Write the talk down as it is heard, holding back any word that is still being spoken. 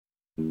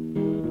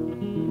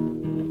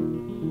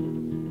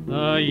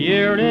The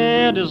year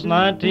it is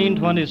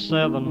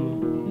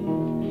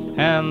 1927,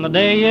 and the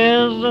day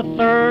is the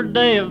 3rd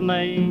day of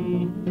May.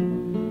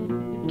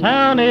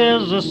 Town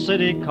is a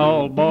city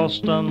called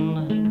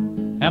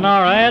Boston, and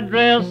our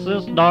address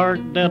is dark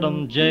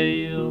Dedham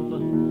Jail.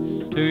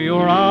 To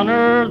your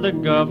honor, the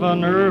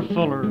Governor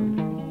Fuller,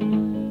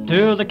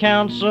 to the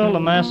Council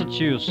of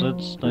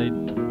Massachusetts State,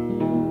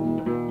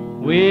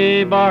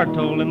 we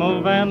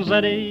Bartolomeo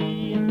Vanzetti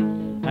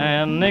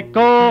and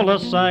Nicola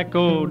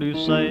Psycho do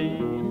say,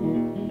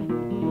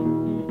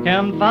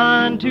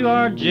 confined to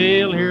our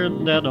jail here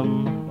at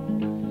Dedham,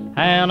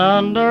 and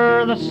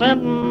under the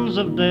sentence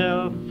of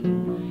death,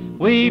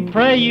 we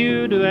pray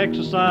you to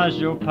exercise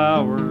your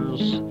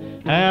powers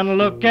and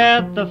look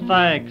at the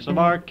facts of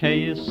our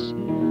case.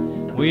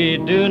 We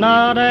do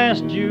not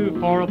ask you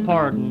for a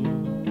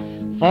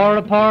pardon, for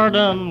a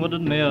pardon would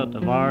admit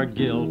of our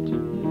guilt.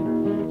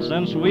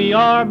 Since we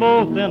are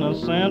both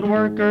innocent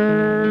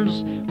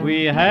workers,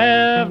 we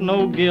have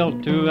no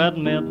guilt to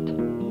admit.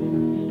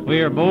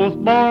 We are both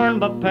born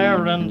by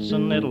parents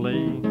in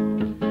Italy,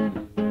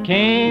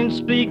 can't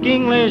speak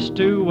English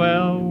too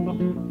well.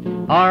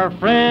 Our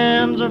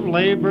friends of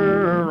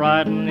labor are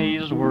writing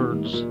these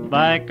words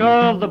back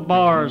of the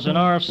bars in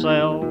our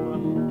cell.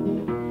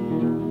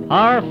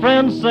 Our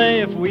friends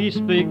say if we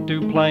speak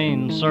too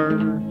plain,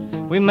 sir,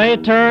 we may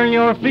turn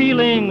your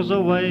feelings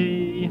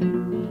away,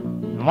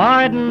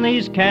 widen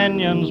these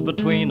canyons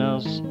between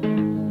us,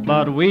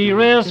 but we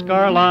risk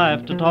our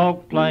life to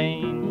talk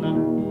plain.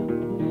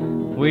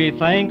 We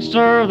think,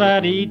 sir,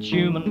 that each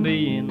human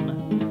being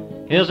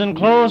is in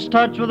close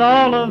touch with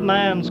all of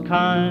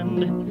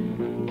mankind.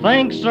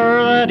 Think,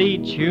 sir, that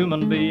each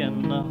human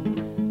being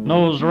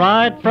knows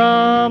right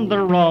from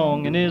the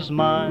wrong in his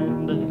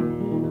mind.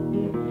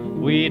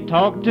 We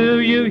talk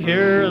to you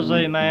here as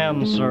a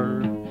man,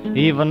 sir,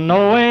 even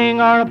knowing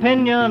our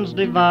opinions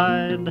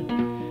divide.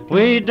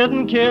 We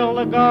didn't kill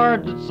the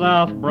guards at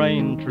South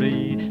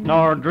Braintree,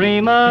 nor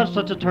dream of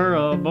such a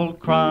terrible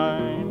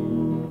crime.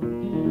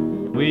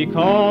 We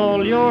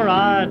call your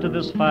eye to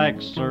this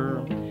fact,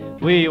 sir.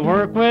 We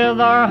work with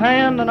our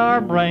hand and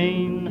our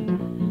brain.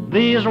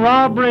 These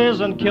robberies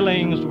and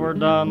killings were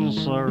done,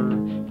 sir,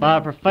 by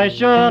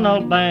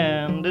professional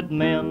bandit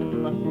men.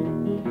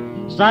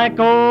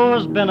 Psycho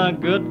has been a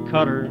good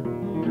cutter.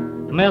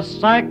 Miss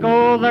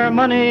Psycho their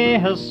money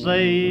has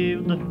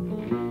saved.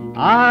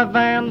 I,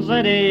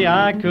 Vanzetti,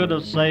 I could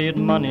have saved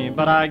money,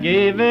 but I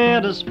gave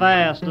it as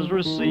fast as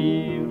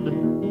received.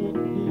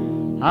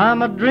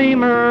 I'm a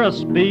dreamer, a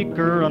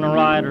speaker, and a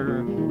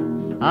writer.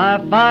 I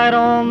fight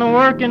on the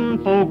working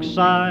folks'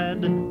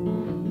 side.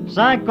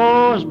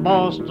 Psycho is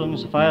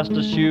Boston's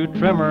fastest shoe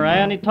trimmer,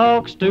 and he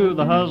talks to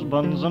the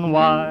husbands and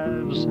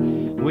wives.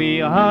 We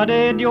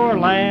hunted your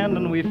land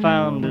and we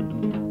found it,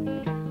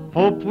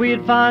 hoped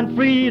we'd find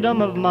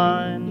freedom of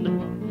mind.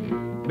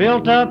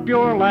 Built up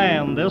your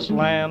land, this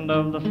land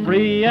of the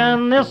free,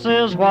 and this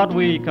is what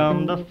we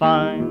come to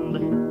find.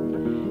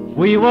 If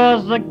we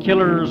was the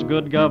killers,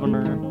 good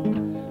governor,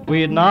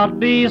 we'd not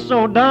be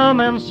so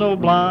dumb and so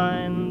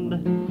blind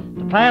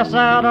to pass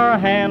out our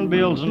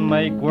handbills and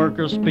make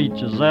worker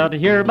speeches out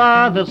here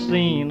by the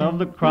scene of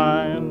the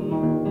crime.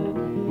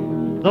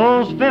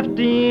 Those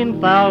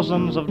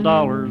 15,000s of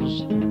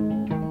dollars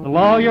the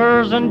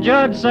lawyers and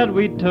judge said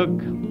we took,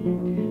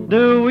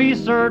 do we,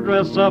 sir,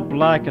 dress up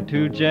like a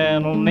two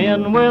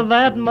gentlemen with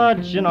that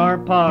much in our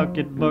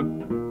pocketbook?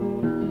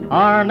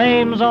 Our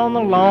names on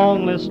the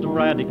long list of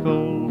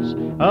radicals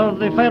of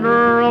the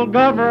federal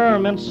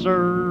government,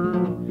 sir.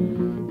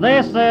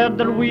 They said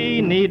that we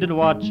needed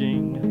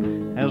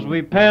watching as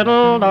we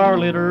peddled our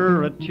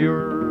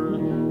literature.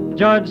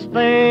 Judge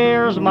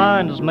Thayer's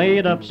mind is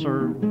made up,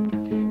 sir.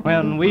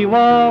 When we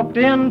walked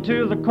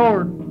into the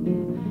court,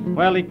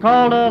 well, he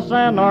called us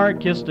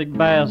anarchistic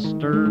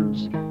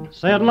bastards,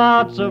 said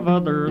lots of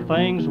other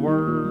things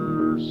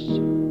worse.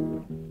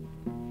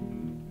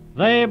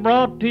 They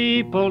brought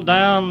people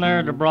down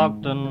there to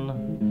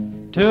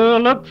Brockton to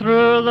look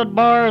through the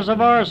bars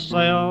of our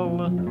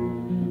cell,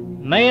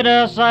 made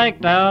us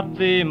act out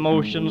the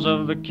emotions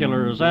of the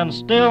killers, and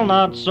still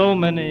not so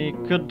many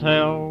could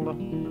tell.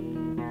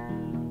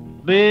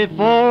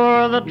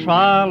 Before the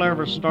trial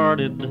ever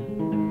started,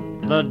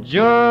 the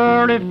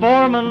jury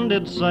foreman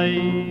did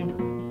say,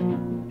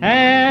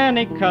 and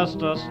he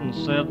cussed us and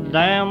said,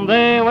 damn,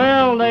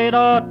 they'd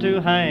ought to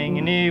hang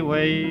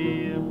anyway.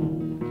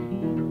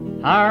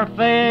 Our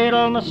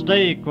fatal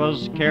mistake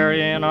was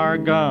carrying our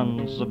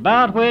guns,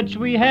 about which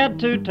we had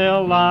to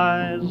tell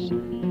lies,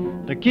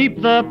 to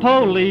keep the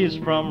police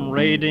from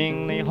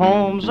raiding the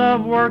homes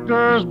of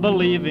workers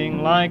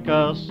believing like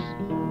us.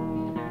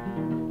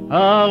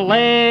 A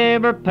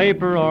labor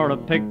paper or a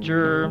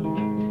picture,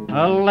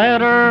 a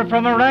letter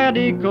from a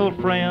radical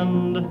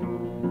friend,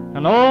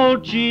 an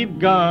old cheap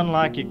gun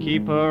like you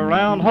keep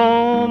around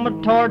home to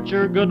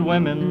torture good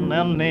women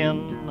and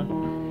men.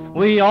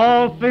 We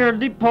all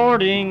feared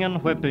deporting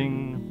and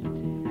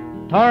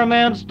whipping,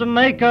 torments to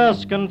make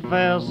us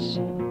confess.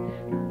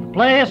 The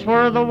place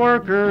where the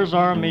workers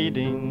are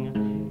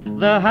meeting,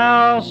 the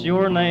house,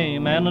 your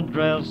name and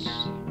address.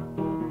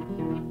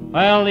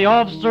 Well, the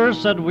officers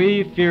said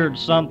we feared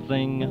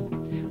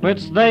something,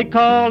 which they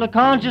called a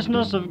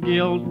consciousness of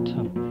guilt.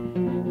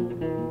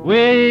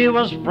 We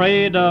was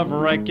afraid of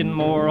wrecking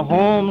more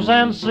homes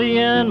and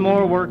seeing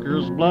more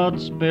workers'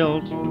 blood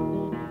spilt.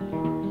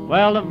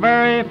 Well, the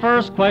very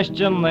first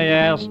question they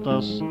asked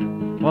us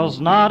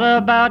was not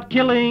about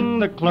killing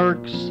the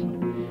clerks,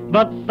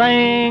 but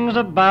things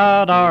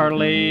about our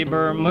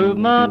labor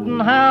movement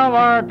and how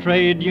our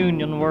trade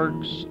union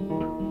works.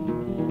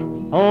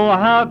 Oh,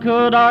 how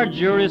could our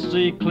jury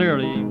see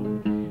clearly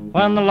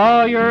when the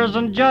lawyers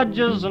and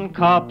judges and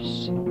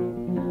cops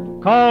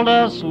called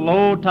us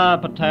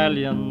low-type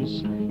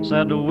Italians,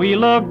 said we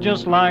looked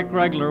just like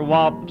regular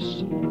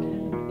wops.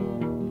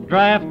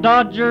 Draft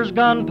dodgers,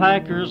 gun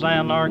packers,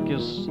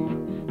 anarchists,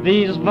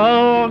 these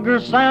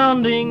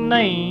vulgar-sounding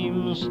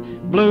names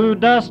blew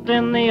dust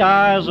in the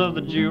eyes of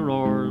the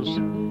jurors,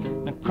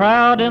 the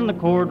crowd in the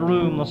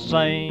courtroom the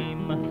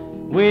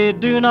same. We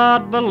do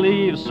not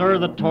believe, sir,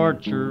 the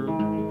torture,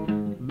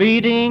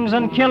 beatings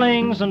and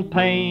killings and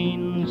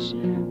pains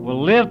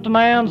will lift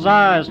man's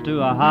eyes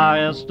to a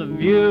highest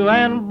view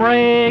and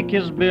break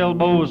his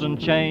bilboes and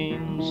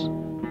chains.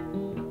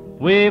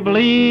 We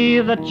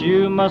believe that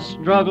you must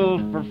struggle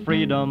for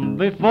freedom.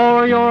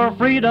 Before your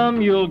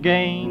freedom you'll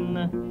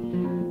gain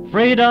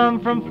freedom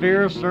from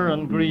fear, sir,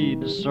 and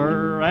greed,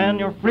 sir, and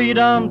your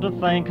freedom to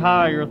think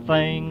higher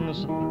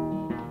things.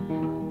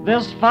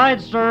 This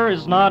fight, sir,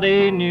 is not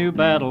a new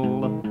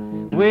battle.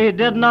 We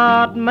did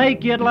not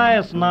make it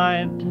last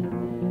night.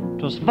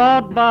 'Twas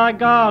fought by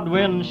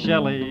Godwin,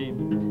 Shelley,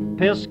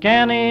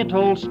 Piscani,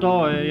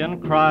 Tolstoy, and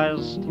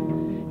Christ.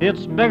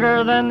 It's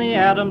bigger than the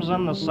atoms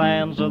and the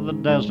sands of the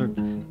desert,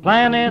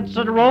 planets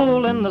that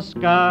roll in the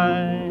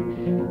sky.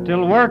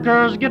 Till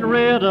workers get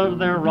rid of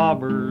their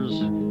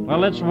robbers,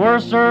 well, it's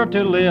worser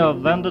to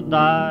live than to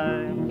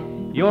die.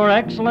 Your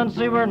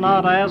Excellency, we're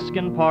not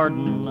asking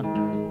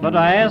pardon, but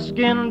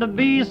asking to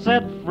be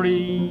set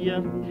free,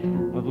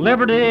 with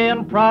liberty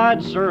and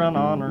pride, sir, and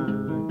honor,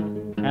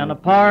 and a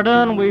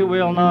pardon we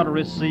will not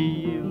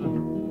receive.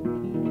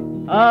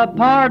 A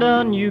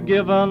pardon you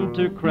give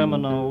unto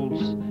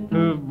criminals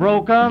who've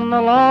broken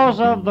the laws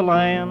of the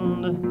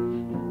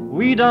land.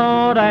 We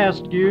don't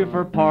ask you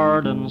for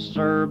pardon,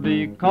 sir,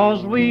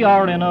 because we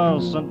are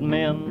innocent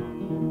men.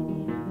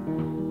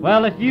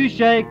 Well, if you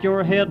shake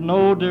your head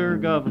no, dear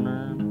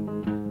Governor,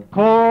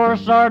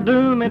 course our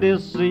doom it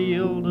is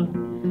sealed.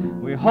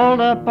 We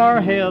hold up our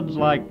heads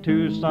like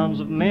two sons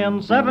of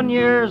men, 7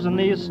 years in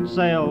these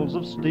cells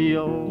of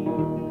steel.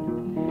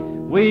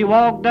 We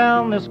walk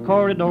down this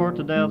corridor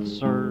to death,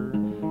 sir,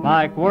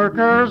 like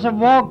workers have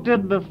walked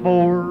it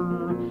before,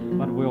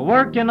 but we'll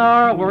work in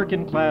our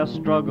working class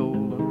struggle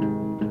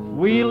if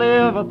we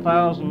live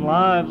 1,000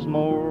 lives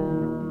more.